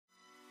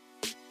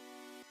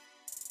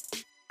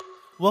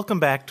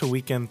Welcome back to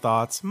Weekend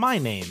Thoughts. My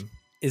name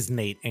is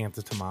Nate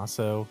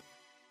Antitomaso.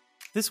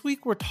 This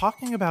week we're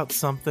talking about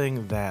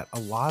something that a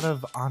lot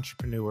of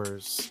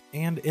entrepreneurs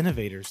and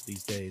innovators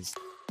these days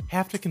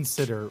have to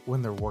consider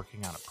when they're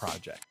working on a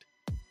project.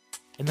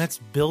 And that's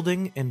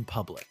building in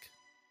public.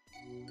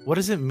 What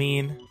does it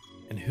mean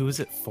and who is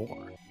it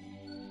for?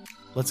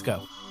 Let's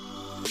go.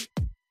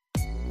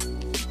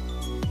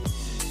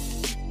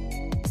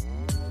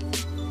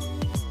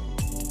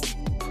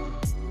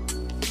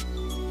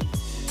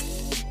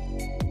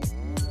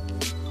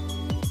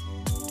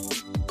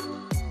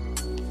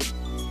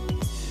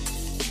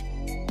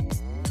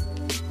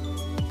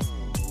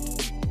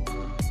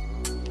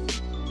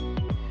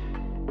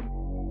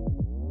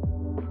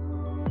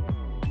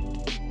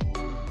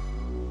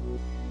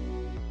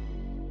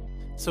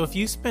 So if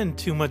you spend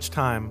too much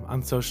time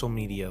on social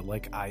media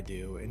like I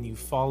do, and you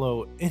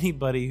follow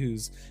anybody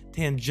who's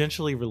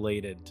tangentially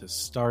related to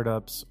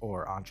startups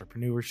or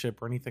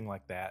entrepreneurship or anything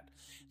like that,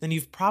 then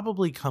you've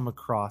probably come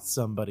across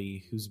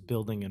somebody who's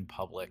building in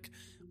public,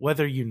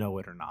 whether you know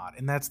it or not.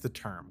 And that's the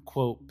term,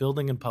 quote,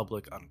 building in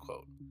public,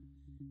 unquote.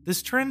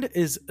 This trend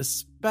is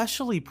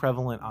especially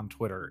prevalent on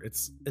Twitter.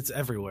 It's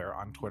everywhere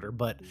on Twitter,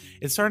 but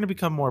it's starting to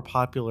become more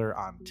popular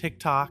on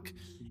TikTok.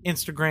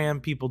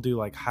 Instagram, people do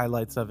like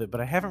highlights of it, but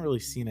I haven't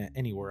really seen it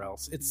anywhere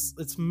else.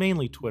 It's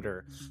mainly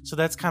Twitter. So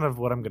that's kind of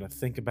what I'm going to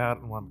think about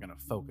and what I'm going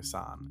to focus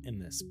on in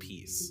this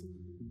piece.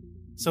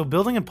 So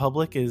building in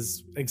public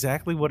is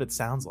exactly what it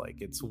sounds like.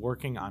 It's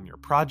working on your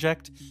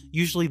project,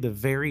 usually the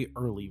very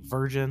early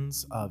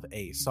versions of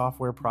a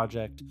software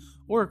project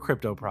or a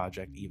crypto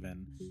project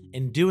even,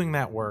 and doing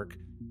that work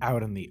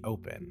out in the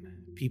open.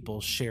 People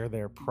share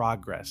their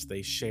progress,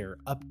 they share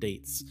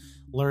updates,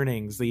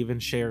 learnings, they even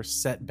share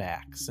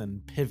setbacks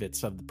and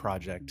pivots of the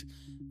project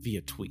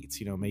via tweets.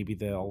 You know, maybe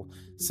they'll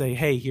say,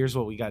 hey, here's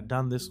what we got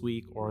done this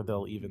week, or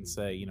they'll even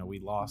say, you know, we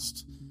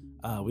lost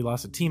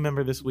a team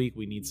member this week,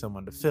 we need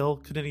someone to fill.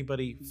 Could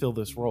anybody fill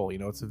this role? You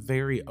know, it's a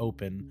very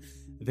open,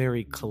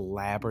 very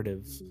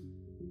collaborative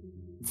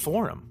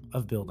forum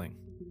of building.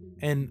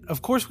 And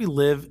of course, we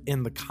live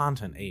in the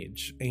content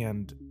age,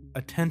 and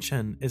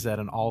attention is at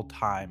an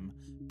all-time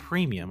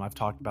premium. I've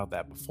talked about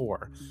that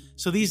before.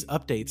 So these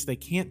updates, they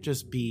can't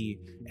just be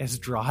as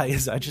dry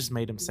as I just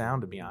made them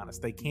sound, to be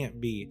honest. They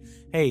can't be,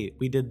 hey,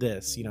 we did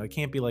this. You know, it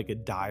can't be like a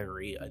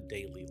diary, a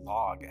daily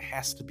log. It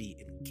has to be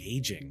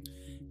engaging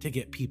to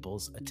get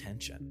people's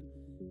attention.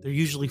 They're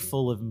usually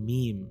full of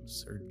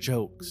memes or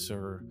jokes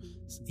or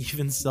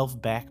even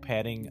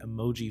self-backpatting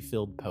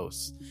emoji-filled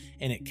posts.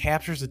 And it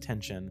captures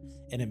attention,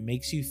 and it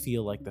makes you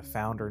feel like the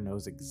founder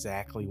knows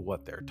exactly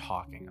what they're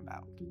talking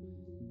about.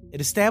 It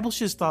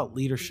establishes thought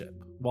leadership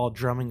while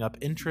drumming up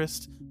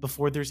interest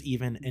before there's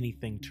even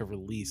anything to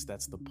release.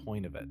 That's the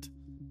point of it.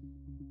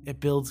 It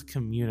builds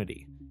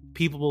community.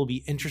 People will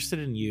be interested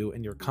in you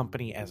and your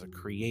company as a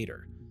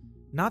creator.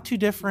 Not too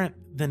different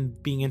than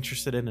being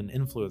interested in an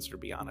influencer, to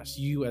be honest.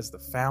 You as the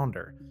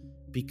founder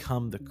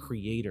become the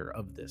creator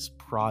of this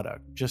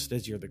product, just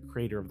as you're the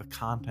creator of the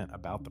content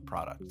about the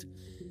product.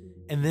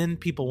 And then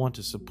people want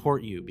to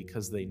support you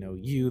because they know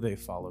you, they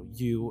follow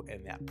you,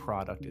 and that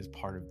product is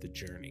part of the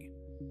journey.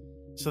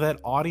 So that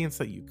audience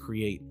that you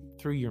create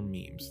through your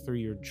memes, through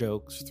your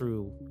jokes,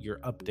 through your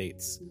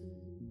updates,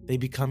 they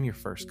become your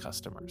first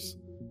customers.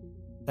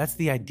 That's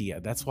the idea.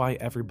 That's why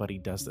everybody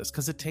does this,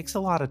 because it takes a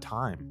lot of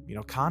time. You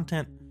know,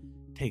 content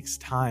takes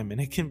time,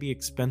 and it can be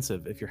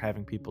expensive if you're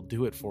having people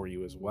do it for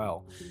you as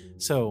well.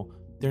 So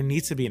there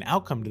needs to be an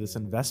outcome to this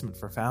investment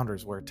for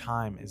founders where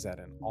time is at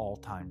an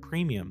all-time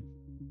premium.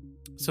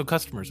 So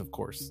customers, of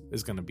course,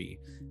 is going to be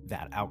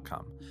that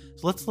outcome.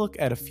 So let's look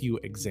at a few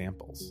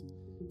examples.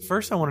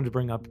 First, I wanted to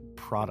bring up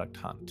Product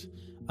Hunt.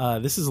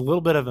 This is a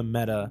little bit of a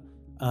meta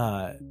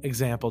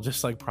example,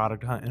 just like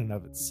Product Hunt in and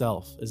of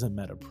itself is a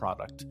meta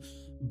product.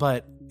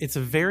 But it's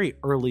a very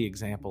early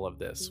example of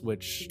this,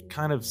 which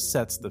kind of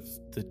sets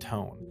the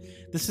tone.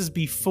 This is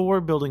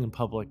before building in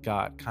public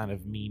got kind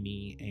of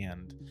meme-y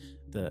and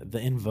the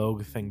in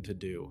vogue thing to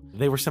do.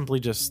 They were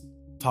simply just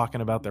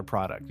talking about their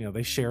product. You know,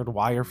 they shared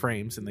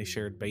wireframes and they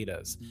shared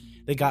betas.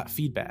 They got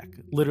feedback,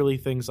 literally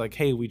things like,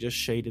 hey, we just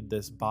shaded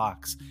this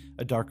box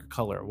a darker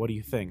color. What do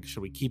you think?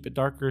 Should we keep it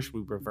darker? Should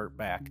we revert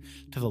back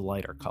to the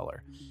lighter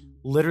color?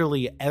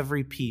 Literally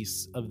every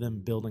piece of them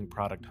building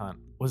Product Hunt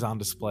was on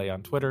display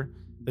on Twitter.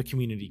 The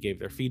community gave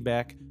their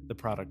feedback. The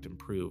product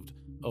improved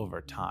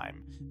over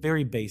time.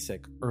 Very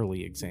basic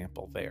early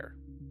example there.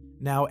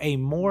 Now, a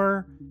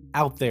more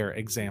out there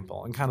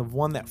example, and kind of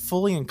one that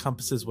fully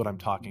encompasses what I'm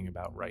talking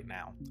about right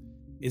now,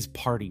 is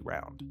Party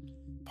Round.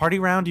 Party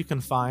Round you can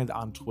find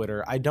on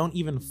Twitter. I don't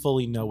even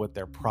fully know what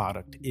their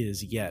product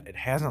is yet. It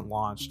hasn't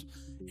launched,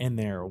 and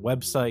their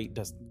website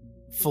doesn't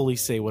fully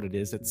say what it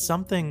is. It's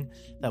something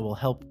that will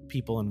help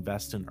people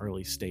invest in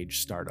early stage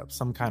startups,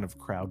 some kind of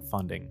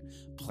crowdfunding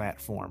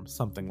platform,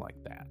 something like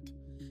that.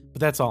 But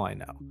that's all I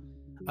know.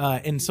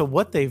 And so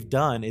what they've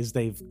done is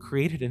they've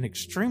created an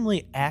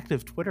extremely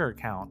active Twitter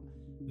account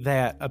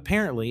that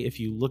apparently, if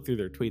you look through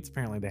their tweets,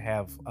 apparently they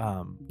have,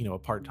 a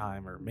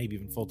part-time or maybe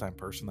even full-time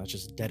person that's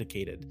just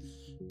dedicated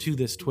to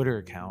this Twitter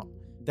account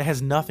that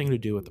has nothing to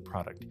do with the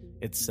product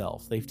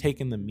itself. They've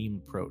taken the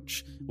meme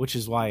approach, which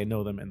is why I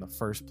know them in the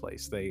first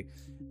place.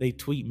 They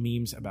tweet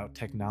memes about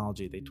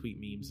technology. They tweet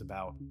memes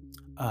about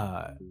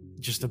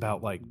just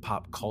about like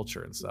pop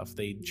culture and stuff.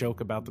 They joke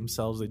about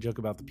themselves. They joke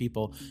about the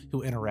people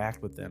who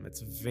interact with them.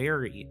 It's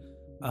very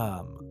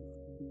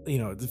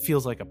it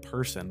feels like a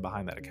person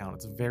behind that account.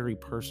 It's very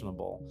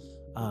personable,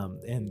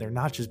 and they're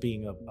not just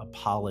being a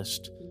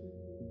polished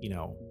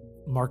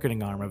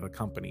marketing arm of a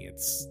company.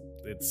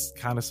 It's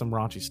kind of some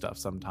raunchy stuff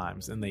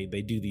sometimes, and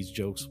they do these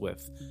jokes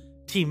with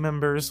team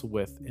members,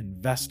 with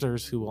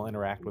investors who will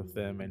interact with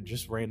them, and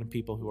just random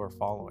people who are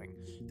following.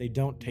 They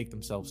don't take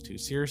themselves too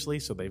seriously,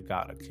 so they've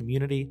got a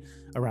community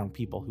around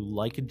people who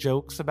like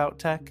jokes about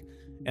tech,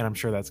 and I'm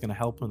sure that's going to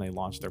help when they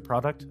launch their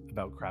product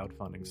about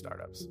crowdfunding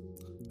startups.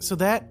 So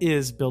that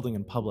is building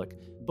in public,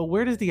 but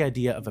where does the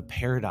idea of a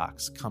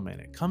paradox come in?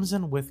 It comes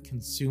in with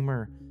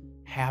consumer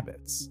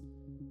habits.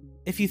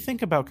 If you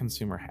think about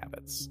consumer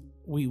habits,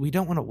 we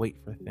don't want to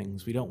wait for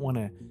things. We don't want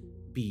to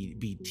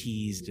be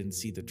teased and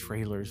see the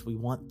trailers. We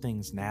want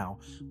things now.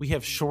 We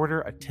have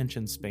shorter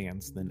attention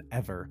spans than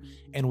ever,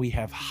 and we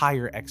have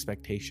higher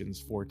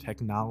expectations for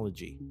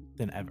technology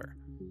than ever.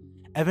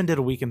 Evan did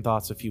a Week in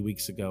Thoughts a few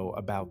weeks ago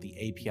about the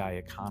API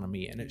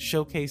economy, and it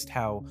showcased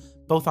how,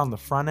 both on the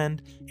front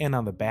end and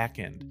on the back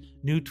end,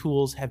 new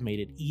tools have made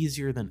it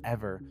easier than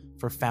ever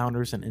for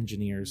founders and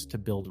engineers to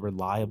build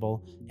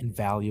reliable and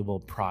valuable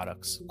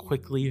products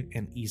quickly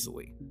and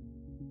easily.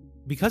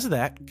 Because of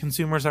that,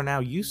 consumers are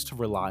now used to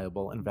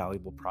reliable and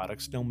valuable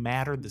products no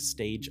matter the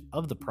stage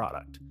of the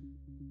product.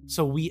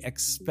 So we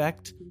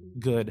expect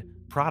good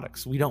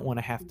products. We don't want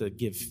to have to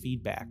give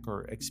feedback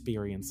or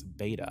experience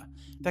beta.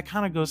 That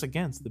kind of goes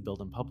against the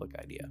build in public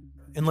idea.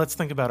 And let's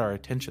think about our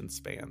attention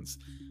spans.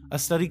 A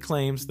study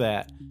claims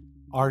that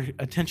our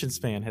attention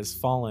span has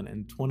fallen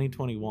in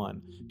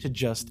 2021 to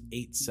just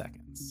 8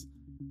 seconds.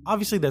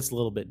 Obviously, that's a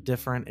little bit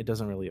different. It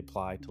doesn't really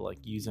apply to like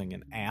using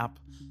an app.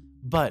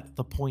 But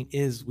the point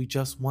is, we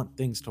just want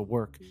things to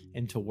work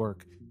and to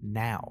work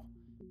now.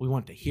 We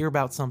want to hear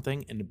about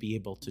something and to be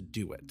able to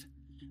do it.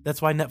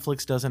 That's why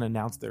Netflix doesn't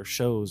announce their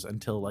shows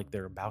until like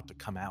they're about to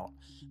come out.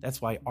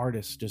 That's why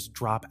artists just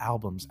drop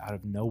albums out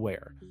of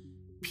nowhere.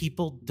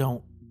 People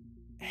don't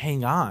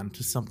hang on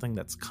to something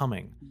that's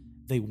coming.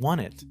 They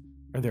want it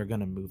or they're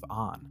going to move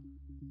on.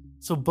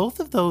 So both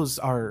of those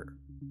are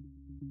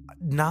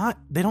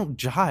they don't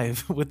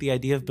jive with the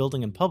idea of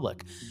building in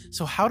public.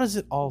 So how does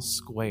it all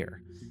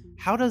square?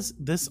 How does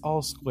this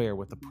all square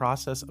with the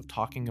process of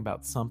talking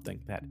about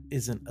something that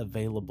isn't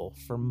available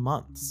for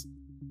months?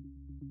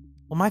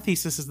 Well, my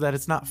thesis is that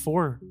it's not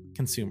for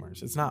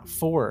consumers. It's not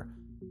for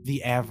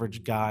the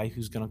average guy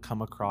who's going to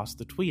come across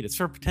the tweet. It's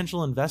for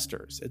potential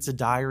investors. It's a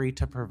diary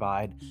to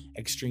provide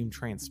extreme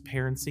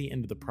transparency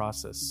into the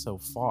process so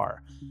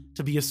far,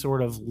 to be a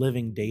sort of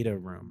living data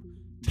room,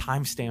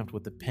 time-stamped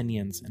with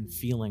opinions and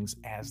feelings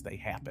as they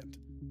happened.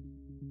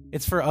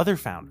 It's for other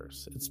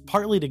founders. It's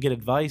partly to get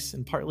advice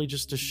and partly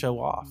just to show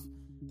off.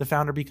 The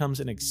founder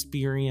becomes an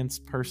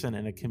experienced person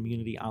in a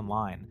community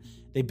online.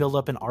 They build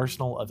up an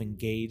arsenal of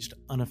engaged,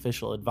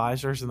 unofficial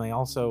advisors, and they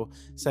also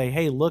say,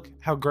 hey, look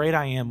how great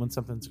I am when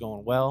something's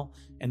going well,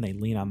 and they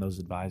lean on those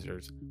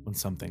advisors when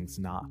something's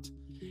not.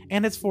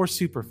 And it's for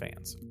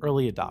superfans,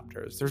 early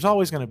adopters. There's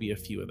always going to be a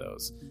few of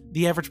those.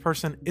 The average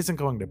person isn't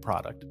going to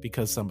product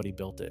because somebody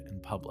built it in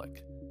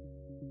public.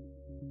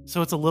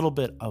 So it's a little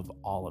bit of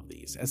all of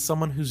these. As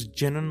someone who's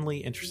genuinely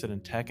interested in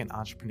tech and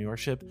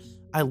entrepreneurship,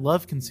 I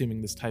love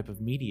consuming this type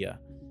of media,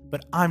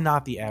 but I'm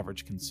not the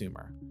average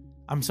consumer.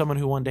 I'm someone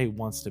who one day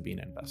wants to be an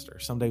investor,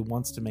 someday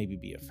wants to maybe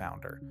be a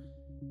founder,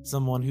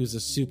 someone who's a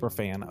super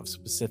fan of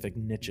specific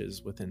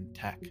niches within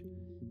tech.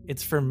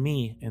 It's for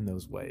me in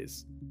those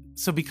ways.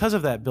 So because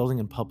of that, building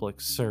in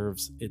public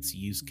serves its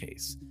use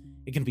case.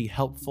 It can be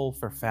helpful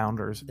for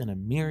founders in a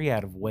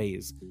myriad of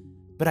ways,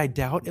 but I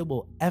doubt it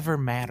will ever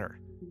matter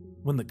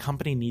when the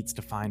company needs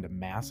to find a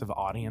massive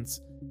audience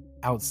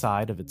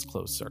outside of its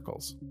closed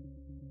circles.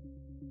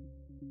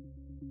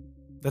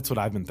 That's what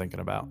I've been thinking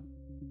about.